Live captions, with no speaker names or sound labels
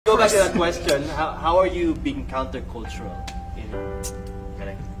go back to that question. How are you being countercultural?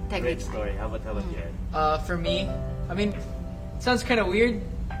 Correct. Great story. How about you? For me, I mean, it sounds kind of weird.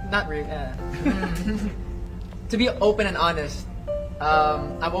 Not weird. To be open and honest,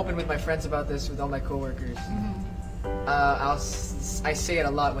 I'm open with my friends about this, with all my coworkers. I say it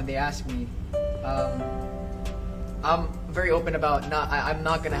a lot when they ask me. I'm very open about I'm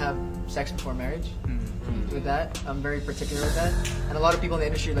not gonna have sex before marriage. With that, I'm very particular with that, and a lot of people in the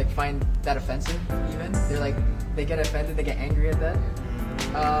industry like find that offensive. Even they get offended, they get angry at that.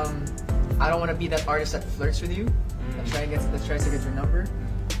 I don't want to be that artist that flirts with you, that tries to get your number,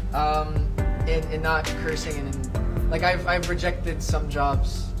 and not cursing and like I've rejected some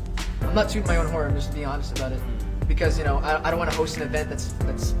jobs. I'm not tooting my own horn. I'm just being honest about it. Because I don't want to host an event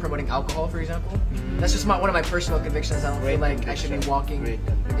that's promoting alcohol, for example. That's just one of my personal convictions. I don't feel like I should be walking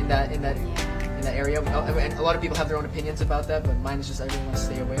in that area. And a lot of people have their own opinions about that, but mine is just I really want to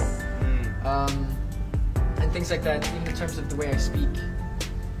stay away. And things like that. Even in terms of the way I speak,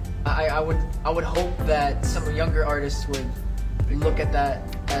 I would hope that some younger artists would look at that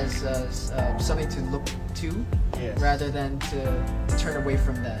as something to look to, rather than to turn away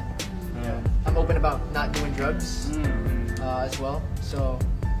from that. I'm open about not doing drugs as well. So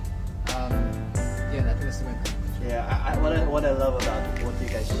I think that's the way. What I love about what you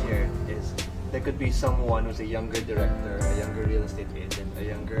guys shared is there could be someone who's a younger director, a younger real estate agent, a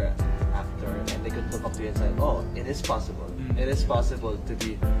younger actor, and they could look up to you and say, "Oh, it is possible. It is possible to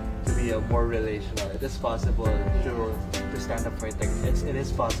be more relational. It is possible to stand up for integrity. It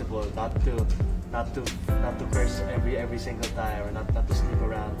is possible not to curse every single time, or not to sleep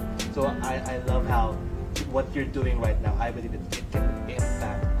around." So I love how what you're doing right now. I believe it can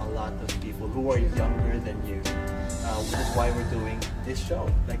impact a lot of people who are younger than you, which is why we're doing this show.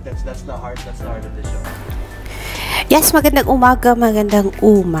 Like that's the heart of the show. Yes, magandang umaga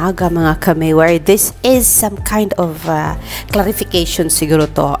mga kami, where this is some kind of clarification siguro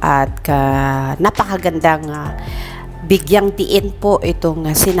to, at napakagandang bigyang diin po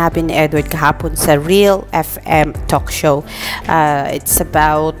itong sinabi ni Edward kahapon sa Real FM talk show. It's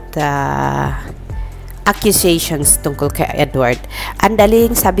about accusations tungkol kay Edward. Ang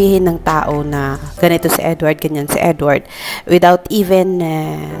daling sabihin ng tao na ganito si Edward, ganyan si Edward, without even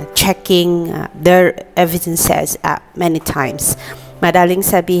checking their evidences many times. Madaling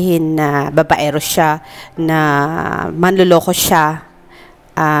sabihin na babaero siya, na manluloko siya,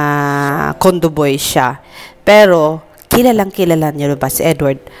 condo boy siya. Pero kilala niyo ba si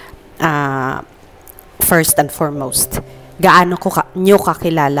Edward? First and foremost, gaano nyo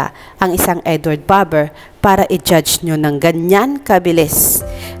kakilala ang isang Edward Barber para i-judge nyo ng ganyan kabilis?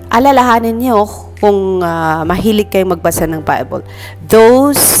 Alalahanin nyo kung mahilig kayong magbasa ng Bible.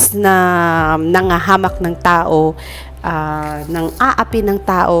 Those na nangahamak ng tao, nang aapi ng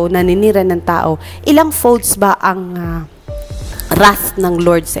tao, naninira ng tao, ilang folds ba ang wrath ng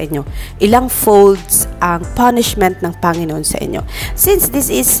Lord sa inyo? Ilang folds ang punishment ng Panginoon sa inyo? Since this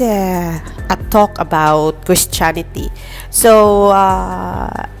is a talk about Christianity, so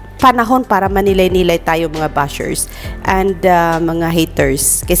panahon para manilay-nilay tayo mga bashers and mga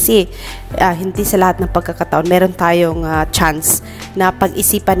haters. Kasi hindi sa lahat ng pagkakataon meron tayong chance na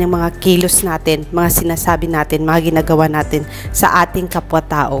pag-isipan yung mga kilos natin, mga sinasabi natin, mga ginagawa natin sa ating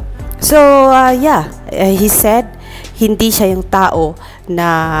kapwa-tao. So, he said, hindi siya yung tao na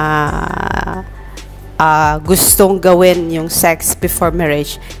gustong gawin yung sex before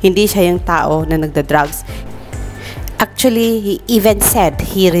marriage. Hindi siya yung tao na nagda-drugs. Actually, he even said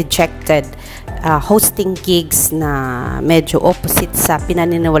he rejected hosting gigs na medyo opposite sa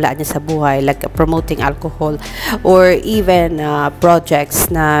pinaniniwalaan niya sa buhay, like promoting alcohol, or even projects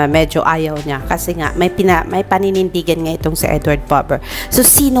na medyo ayaw niya. Kasi nga, may paninindigan nga itong si Edward Barber. So,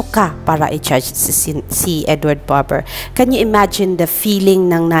 sino ka para i-judge si Edward Barber? Can you imagine the feeling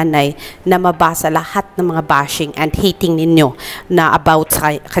ng nanay na mabasa lahat ng mga bashing and hating ninyo na about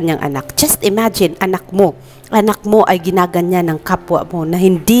sa kanyang anak? Just imagine, anak mo ay ginaganyan ng kapwa mo na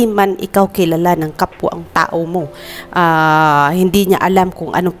hindi man ikaw kilala ng kapwa ang tao mo. Hindi niya alam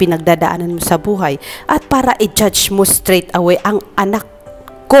kung anong pinagdadaanan mo sa buhay. At para i-judge mo straight away ang anak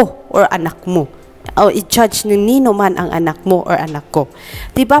ko or anak mo. O i-judge ni nino man ang anak mo or anak ko.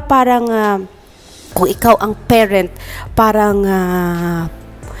 Diba parang kung ikaw ang parent, parang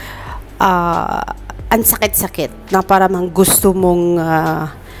ang sakit-sakit na parang gusto mong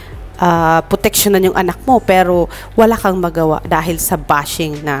proteksyonan yung anak mo pero wala kang magawa dahil sa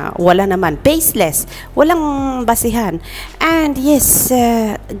bashing na wala naman, baseless, walang basihan. And yes,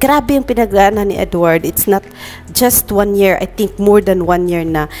 grabe yung pinagdaanan ni Edward. It's not just 1 year, I think more than 1 year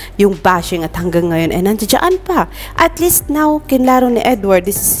na yung bashing at hanggang ngayon ay nandiyan pa. At least now, kinlaro ni Edward,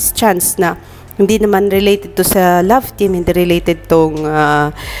 this is his chance na hindi naman related to sa love team, hindi related tong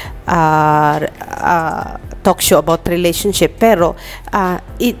talk show about relationship, pero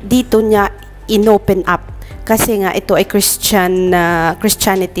dito niya inopen up kasi nga ito ay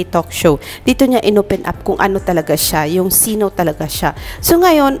Christianity talk show. Dito niya inopen up kung ano talaga siya, yung sino talaga siya. So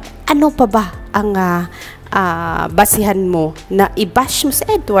ngayon, ano pa ba ang basihan mo na i-bash mo si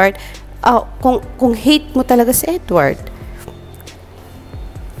Edward? Kung hate mo talaga si Edward,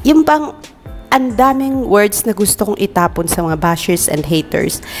 yung bang ang daming words na gusto kong itapon sa mga bashers and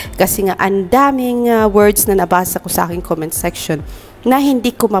haters. Kasi nga, ang daming words na nabasa ko sa aking comment section na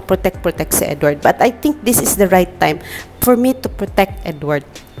hindi ko ma-protect si Edward. But I think this is the right time for me to protect Edward.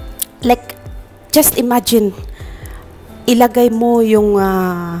 Like, just imagine, ilagay mo yung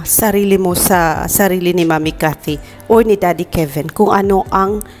sarili mo sa sarili ni Mami Cathy or ni Daddy Kevin kung ano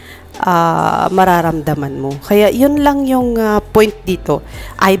ang mararamdaman mo. Kaya yun lang yung point dito.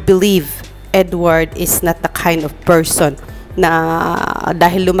 I believe Edward is not the kind of person na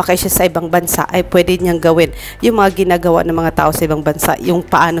dahil lumaki siya sa ibang bansa ay pwede niyang gawin yung mga ginagawa ng mga tao sa ibang bansa, yung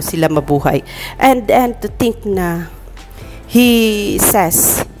paano sila mabuhay. And to think na he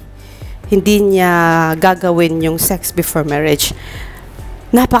says hindi niya gagawin yung sex before marriage.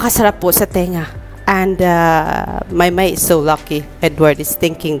 Napakasarap po sa tenga. And Maymay is so lucky Edward is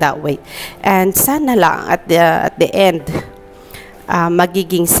thinking that way. And sana lang at the end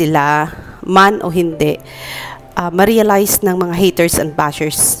magiging sila man o hindi, ma-realize ng mga haters and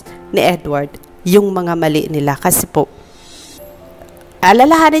bashers ni Edward yung mga mali nila. Kasi po,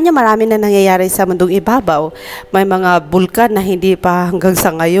 alalahanin niyo, marami na nangyayari sa mundong ibabaw. May mga bulkan na hindi pa hanggang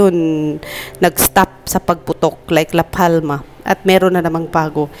sa ngayon nag-stop sa pagputok, like La Palma. At meron na namang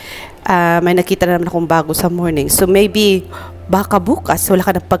bago. May nakita na naman akong bago sa morning. So maybe, baka bukas, wala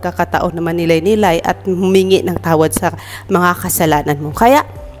ka ng pagkakataon na manilay-nilay at humingi ng tawad sa mga kasalanan mo. Kaya,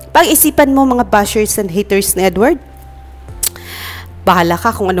 pag-isipan mo mga bashers and haters ni Edward. Bahala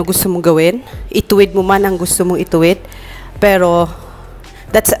ka kung ano gusto mong gawin. Ituwid mo man ang gusto mong ituwid. Pero,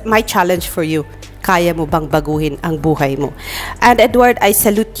 that's my challenge for you. Kaya mo bang baguhin ang buhay mo? And Edward, I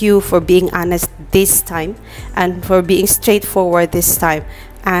salute you for being honest this time and for being straightforward this time.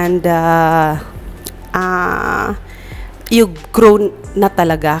 And you've grown na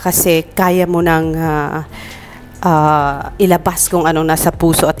talaga kasi kaya mo nang ilabas kung anong nasa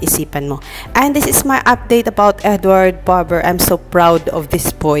puso at isipan mo. And this is my update about Edward Barber. I'm so proud of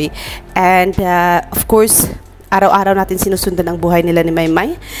this boy. And of course, araw-araw natin sinusundan ang buhay nila ni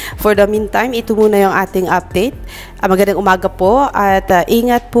Maymay. For the meantime, ito muna yung ating update. Magandang umaga po at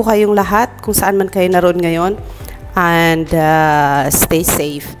ingat po kayong lahat kung saan man kayo naroon ngayon. And stay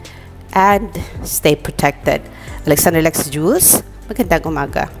safe and stay protected. Alexander Lex Jules, magandang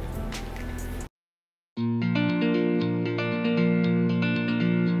umaga.